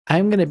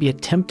I'm going to be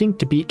attempting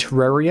to beat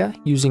Terraria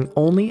using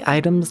only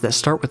items that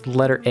start with the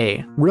letter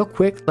A. Real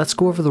quick, let's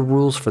go over the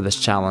rules for this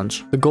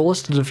challenge. The goal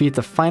is to defeat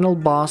the final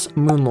boss,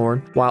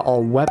 Moonlord, while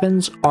all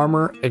weapons,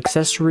 armor,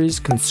 accessories,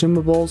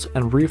 consumables,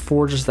 and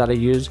reforges that I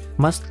use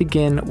must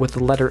begin with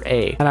the letter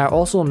A. And I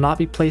also will not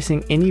be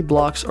placing any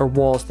blocks or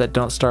walls that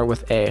don't start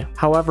with A.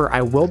 However,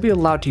 I will be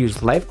allowed to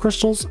use life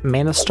crystals,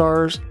 mana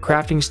stars,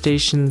 crafting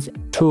stations,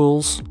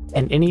 tools,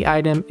 and any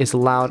item is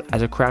allowed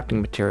as a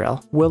crafting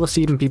material. Will this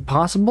even be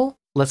possible?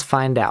 Let's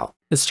find out.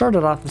 It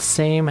started off the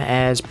same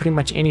as pretty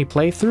much any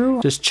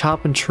playthrough, just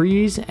chopping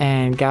trees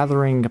and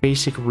gathering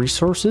basic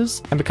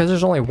resources. And because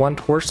there's only one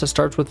torch that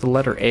starts with the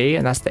letter A,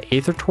 and that's the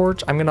Aether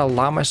Torch, I'm going to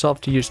allow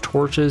myself to use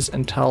torches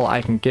until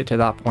I can get to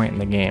that point in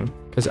the game.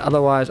 Because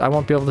otherwise I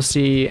won't be able to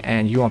see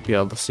and you won't be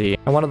able to see.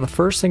 And one of the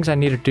first things I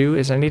need to do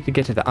is I need to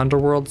get to the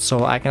underworld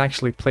so I can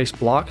actually place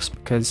blocks,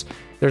 because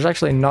there's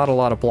actually not a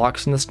lot of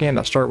blocks in this game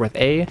that start with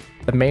A,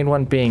 the main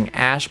one being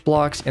ash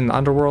blocks in the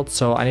underworld,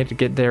 so I need to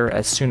get there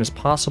as soon as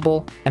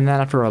possible. And then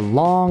after a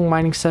long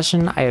mining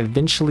session, I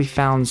eventually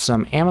found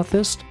some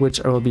amethyst, which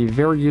will be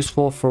very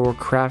useful for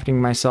crafting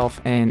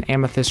myself an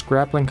amethyst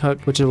grappling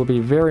hook, which will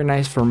be very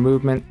nice for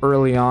movement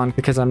early on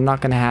because I'm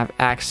not going to have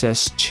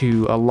access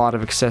to a lot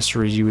of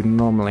accessories you would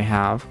normally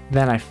have.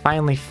 Then I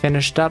finally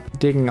finished up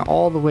digging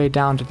all the way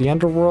down to the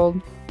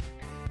underworld.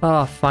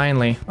 Oh,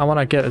 finally. I want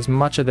to get as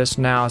much of this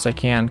now as I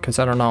can because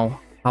I don't know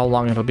how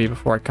long it'll be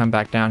before I come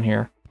back down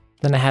here.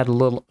 Then I had a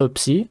little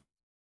oopsie.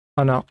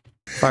 Oh no.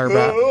 Fire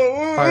bat.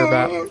 Fire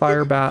bat.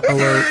 Fire bat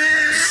alert.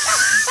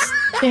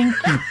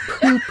 Stinky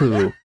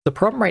poo-poo. The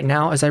problem right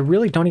now is I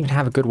really don't even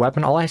have a good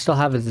weapon. All I still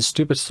have is the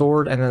stupid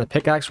sword and then the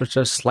pickaxe, which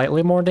does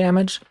slightly more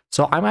damage.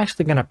 So I'm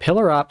actually going to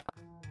pillar up.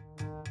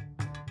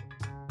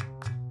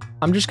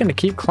 I'm just going to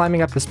keep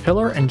climbing up this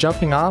pillar and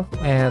jumping off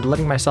and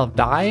letting myself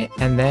die,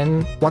 and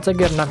then once I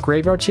get enough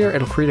graveyards here,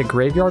 it'll create a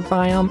graveyard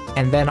biome,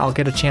 and then I'll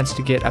get a chance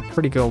to get a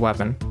pretty good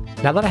weapon.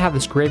 Now that I have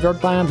this graveyard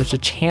biome, there's a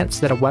chance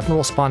that a weapon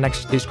will spawn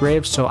next to these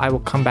graves, so I will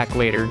come back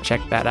later and check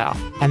that out.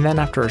 And then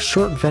after a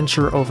short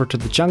venture over to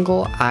the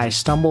jungle, I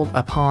stumbled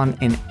upon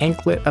an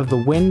Anklet of the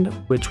Wind,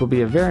 which will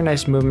be a very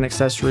nice movement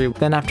accessory.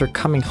 Then after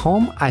coming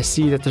home, I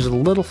see that there's a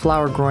little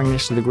flower growing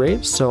next to the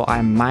graves, so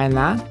I mine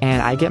that,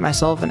 and I get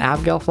myself an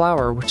Abigail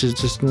flower, which is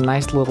just a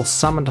nice little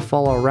summon to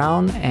follow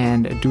around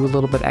and do a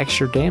little bit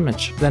extra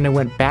damage. Then I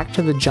went back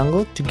to the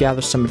jungle to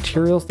gather some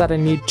materials that I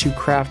need to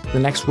craft the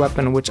next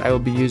weapon, which I will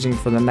be using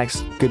for the next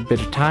good bit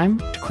of time.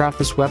 To craft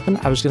this weapon,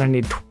 I was going to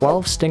need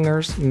 12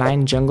 stingers,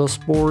 9 jungle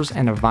spores,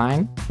 and a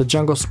vine. The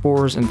jungle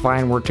spores and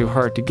vine were too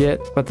hard to get,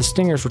 but the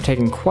stingers were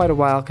taking quite a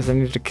while because I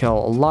needed to kill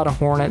a lot of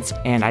hornets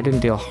and I didn't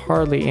deal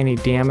hardly any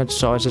damage,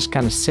 so I was just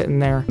kind of sitting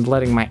there and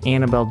letting my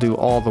Annabelle do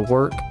all the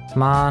work.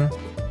 Come on.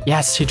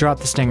 Yes, he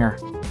dropped the stinger.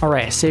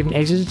 Alright, I saved and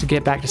exited to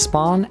get back to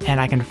spawn, and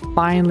I can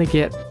finally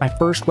get my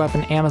first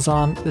weapon,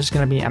 Amazon. This is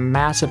going to be a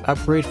massive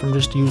upgrade from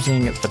just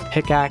using the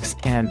pickaxe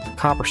and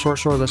copper short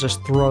sword. Let's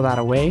just throw that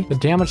away. The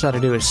damage that I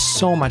do is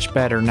so much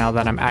better now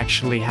that I'm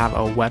actually have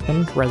a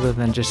weapon rather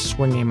than just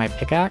swinging my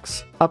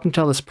pickaxe. Up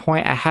until this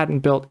point, I hadn't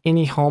built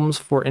any homes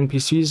for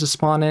NPCs to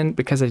spawn in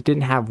because I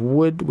didn't have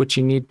wood, which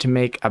you need to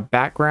make a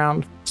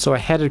background. So I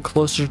headed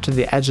closer to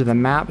the edge of the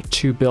map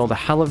to build a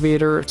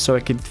elevator so I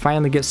could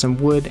finally get some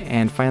wood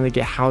and finally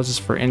get houses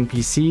for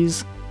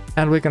NPCs.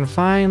 And we can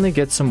finally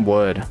get some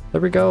wood. There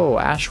we go,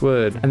 ash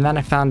wood. And then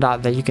I found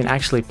out that you can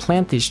actually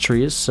plant these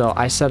trees. So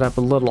I set up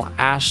a little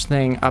ash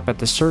thing up at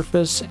the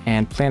surface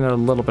and planted a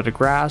little bit of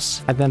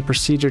grass. I then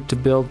proceeded to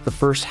build the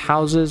first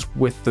houses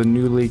with the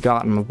newly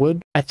gotten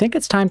wood. I think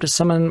it's time to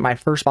summon my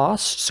first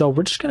boss. So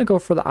we're just going to go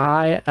for the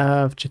Eye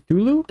of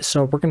Cthulhu.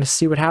 So we're going to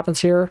see what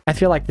happens here. I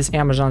feel like this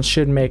Amazon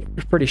should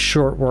make pretty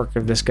short work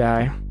of this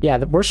guy. Yeah,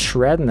 we're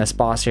shredding this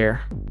boss here.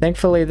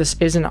 Thankfully, this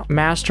isn't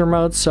master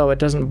mode, so it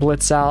doesn't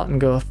blitz out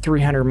and go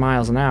 300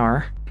 miles an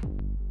hour.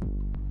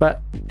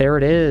 But there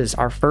it is,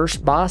 our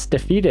first boss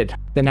defeated.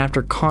 Then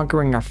after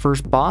conquering our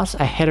first boss,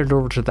 I headed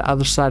over to the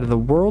other side of the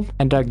world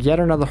and dug yet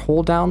another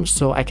hole down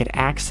so I could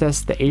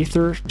access the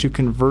Aether to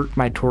convert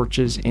my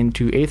torches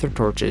into Aether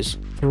torches.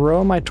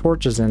 Throw my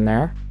torches in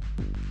there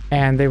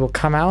and they will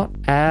come out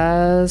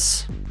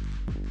as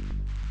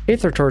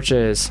Aether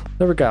torches.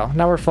 There we go.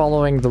 Now we're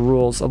following the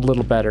rules a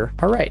little better.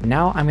 All right,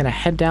 now I'm gonna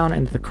head down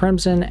into the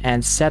Crimson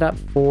and set up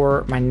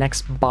for my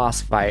next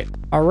boss fight.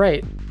 All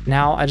right,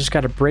 now I just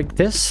gotta break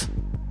this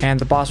and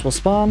the boss will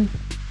spawn.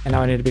 And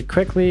now I need to be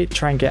quickly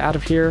try and get out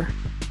of here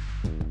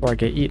before I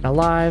get eaten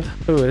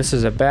alive. Ooh, this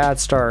is a bad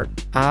start.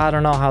 I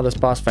don't know how this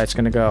boss fight's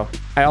gonna go.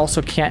 I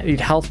also can't eat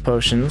health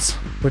potions,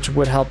 which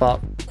would help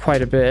out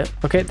quite a bit.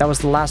 Okay, that was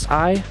the last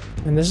eye,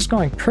 and this is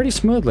going pretty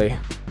smoothly.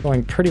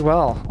 Going pretty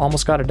well.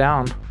 Almost got it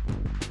down.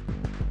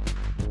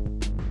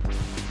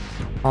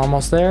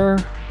 Almost there.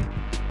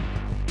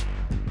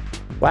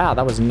 Wow,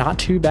 that was not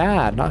too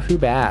bad, not too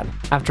bad.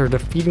 After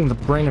defeating the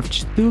brain of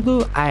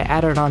Cthulhu, I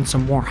added on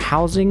some more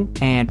housing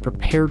and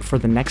prepared for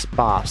the next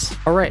boss.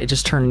 Alright, it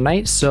just turned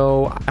night,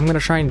 so I'm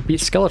gonna try and beat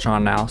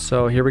Skeletron now.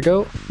 So here we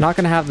go. Not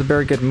gonna have the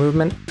very good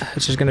movement,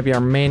 which is gonna be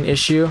our main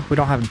issue. We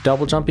don't have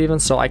double jump even,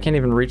 so I can't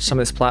even reach some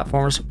of these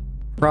platforms.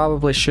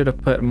 Probably should have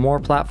put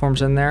more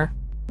platforms in there,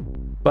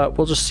 but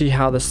we'll just see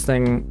how this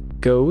thing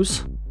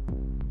goes.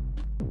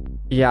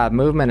 Yeah,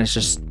 movement is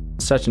just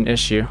such an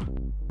issue.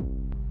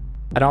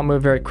 I don't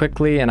move very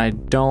quickly, and I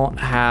don't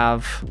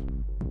have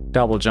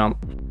double jump.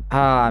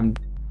 I'm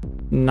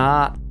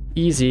not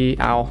easy.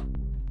 Ow.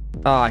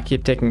 Oh, I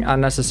keep taking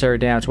unnecessary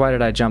damage. Why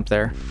did I jump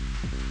there?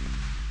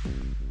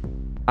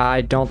 I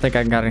don't think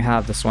I'm gonna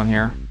have this one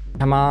here.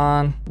 Come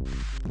on.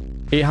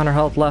 800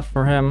 health left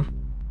for him.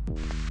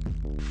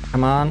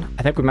 Come on.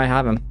 I think we might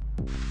have him.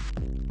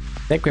 I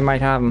think we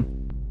might have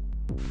him.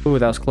 Ooh,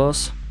 that was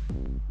close.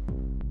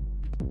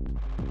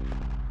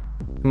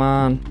 Come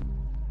on.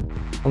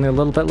 Only a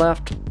little bit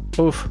left.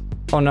 Oof.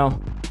 Oh no.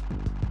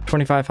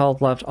 25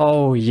 health left.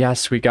 Oh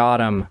yes, we got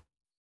him.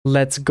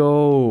 Let's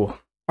go.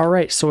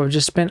 Alright, so I've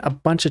just spent a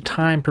bunch of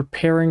time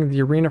preparing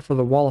the arena for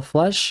the Wall of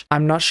Flesh.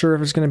 I'm not sure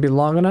if it's going to be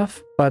long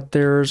enough, but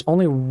there's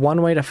only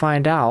one way to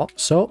find out.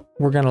 So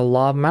we're going to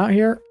lob him out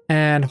here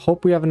and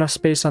hope we have enough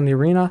space on the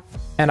arena.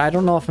 And I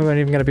don't know if I'm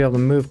even going to be able to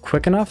move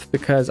quick enough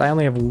because I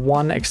only have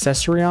one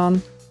accessory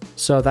on.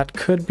 So that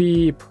could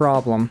be a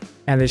problem.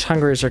 And these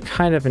hungries are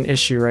kind of an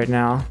issue right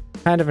now.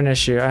 Kind of an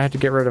issue. I have to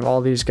get rid of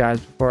all these guys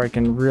before I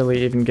can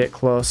really even get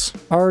close.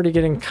 Already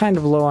getting kind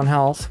of low on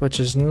health, which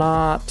is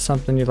not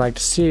something you'd like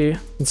to see,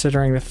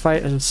 considering the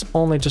fight has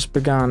only just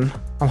begun.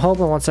 I'm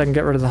hoping once I can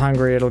get rid of the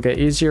hungry, it'll get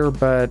easier,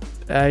 but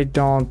I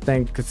don't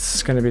think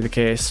it's going to be the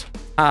case.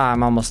 Ah,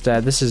 I'm almost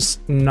dead. This is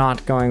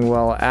not going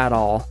well at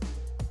all.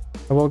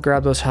 I will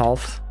grab those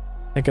health.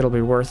 I think it'll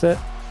be worth it.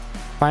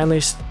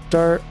 Finally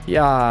start...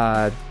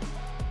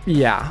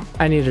 Yeah,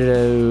 I needed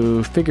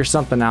to figure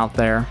something out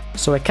there.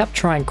 So I kept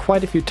trying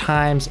quite a few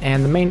times,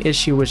 and the main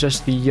issue was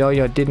just the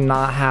yo-yo did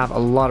not have a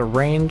lot of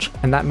range,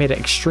 and that made it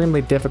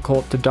extremely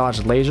difficult to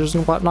dodge lasers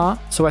and whatnot.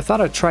 So I thought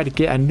I'd try to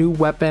get a new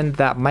weapon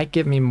that might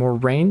give me more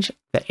range,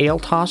 the Ale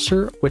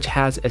Tosser, which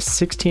has a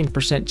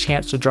 16%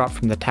 chance to drop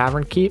from the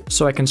Tavern Keep.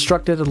 So I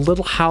constructed a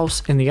little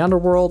house in the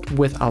underworld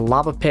with a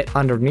lava pit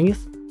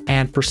underneath,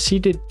 and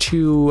proceeded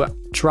to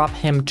drop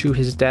him to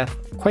his death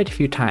quite a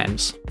few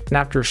times. And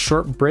after a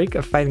short break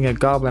of fighting a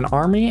goblin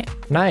army,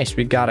 nice,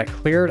 we got it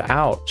cleared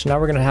out. So now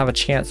we're gonna have a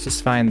chance to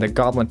find the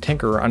goblin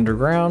tinkerer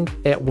underground.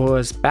 It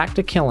was back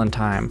to killing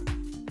time.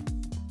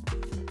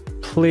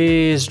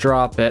 Please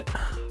drop it.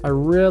 I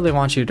really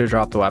want you to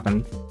drop the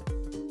weapon.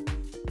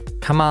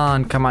 Come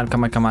on, come on,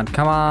 come on, come on,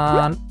 come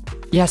on.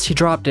 Yes, he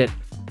dropped it.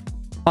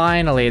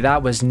 Finally,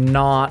 that was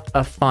not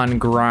a fun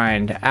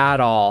grind at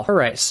all. All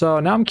right, so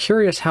now I'm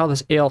curious how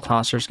this Ale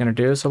Tosser is gonna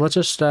do. So let's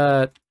just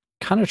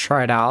kind of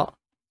try it out.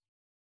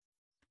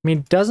 I mean,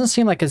 it doesn't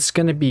seem like it's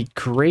going to be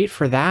great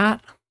for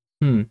that.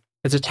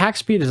 Its attack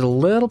speed is a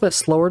little bit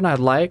slower than I'd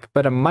like,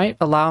 but it might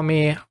allow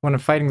me, when I'm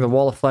fighting the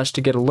Wall of Flesh,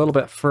 to get a little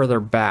bit further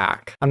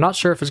back. I'm not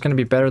sure if it's going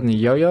to be better than the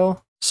yo-yo,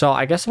 so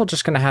I guess we're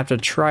just going to have to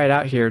try it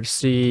out here to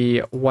see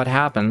what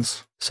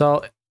happens.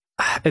 So,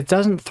 it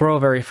doesn't throw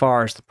very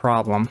far is the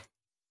problem.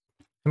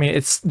 I mean,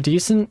 it's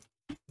decent,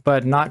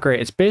 but not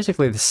great. It's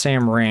basically the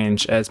same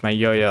range as my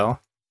yo-yo,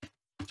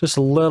 just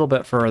a little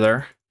bit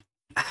further.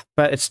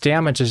 But its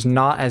damage is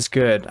not as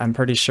good, I'm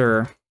pretty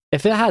sure.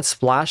 If it had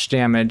splash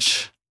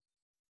damage,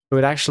 it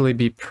would actually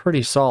be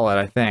pretty solid,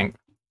 I think.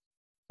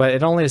 But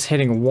it only is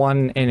hitting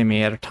one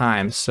enemy at a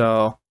time,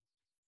 so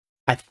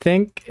I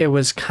think it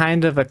was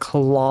kind of a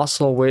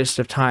colossal waste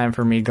of time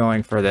for me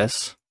going for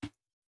this.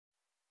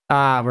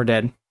 Ah, we're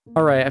dead.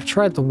 Alright, I've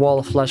tried the Wall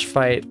of Flesh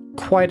fight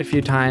quite a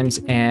few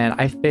times, and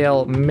I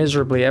fail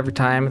miserably every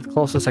time. The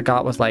closest I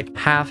got was like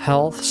half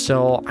health,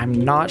 so I'm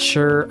not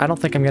sure. I don't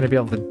think I'm going to be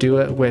able to do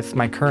it with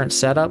my current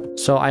setup.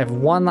 So I have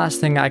one last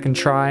thing I can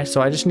try,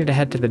 so I just need to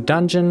head to the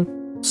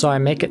dungeon. So I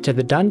make it to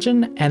the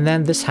dungeon, and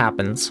then this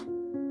happens.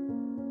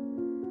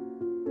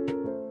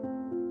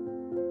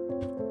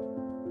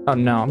 Oh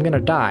no, I'm going to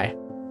die.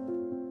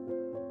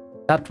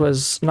 That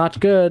was not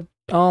good.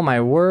 Oh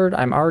my word,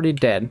 I'm already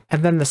dead.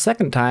 And then the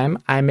second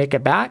time, I make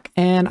it back,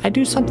 and I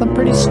do something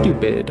pretty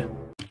stupid.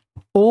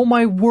 Oh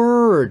my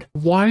word,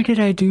 why did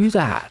I do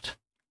that?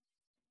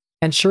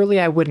 And surely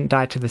I wouldn't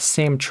die to the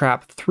same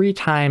trap 3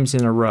 times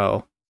in a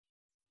row,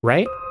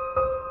 right?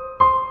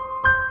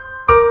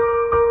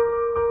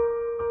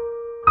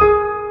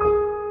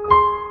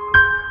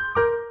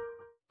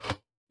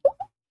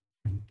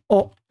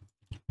 Oh.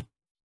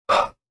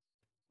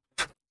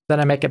 Then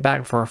I make it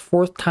back for a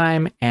 4th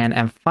time and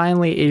am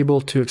finally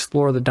able to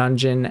explore the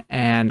dungeon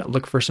and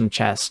look for some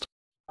chests.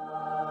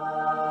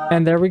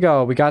 And there we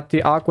go, we got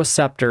the Aqua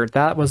Scepter.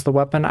 That was the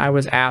weapon I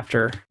was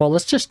after. Well,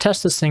 let's just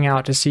test this thing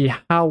out to see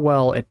how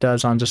well it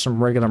does on just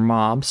some regular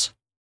mobs.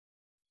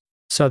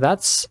 So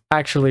that's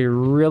actually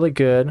really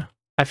good.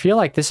 I feel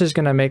like this is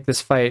going to make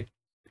this fight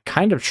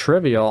kind of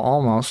trivial,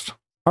 almost.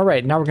 All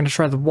right, now we're going to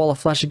try the wall of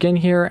flesh again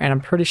here, and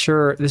I'm pretty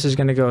sure this is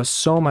going to go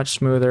so much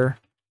smoother.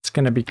 It's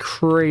going to be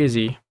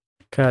crazy,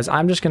 because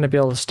I'm just going to be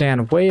able to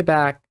stand way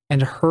back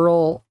and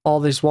hurl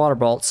all these water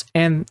bolts,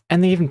 and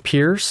they even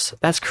pierce?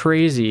 That's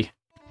crazy.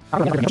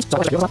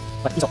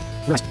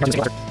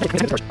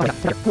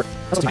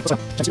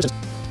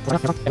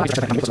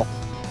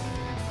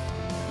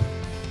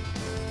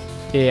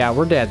 Yeah,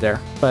 we're dead there,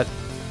 but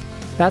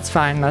that's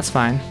fine, that's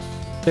fine.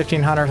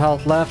 1500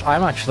 health left.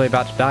 I'm actually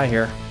about to die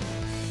here.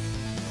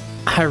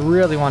 I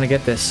really want to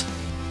get this.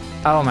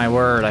 Oh my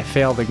word, I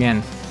failed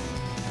again.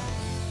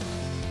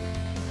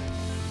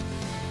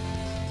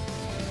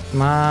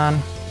 Come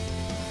on.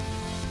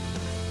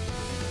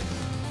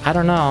 I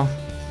don't know.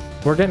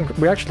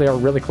 We actually are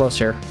really close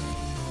here.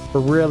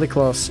 We're really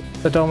close.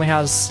 It only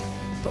has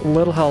a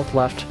little health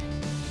left.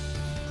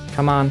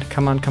 Come on,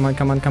 come on, come on,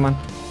 come on, come on.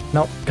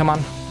 Nope, come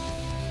on.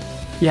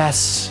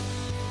 Yes.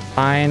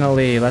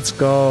 Finally, let's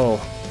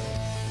go.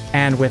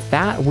 And with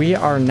that, we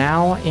are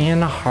now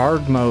in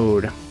hard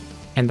mode.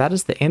 And that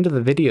is the end of the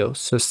video,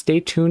 so stay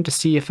tuned to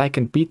see if I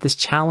can beat this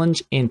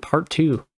challenge in part 2.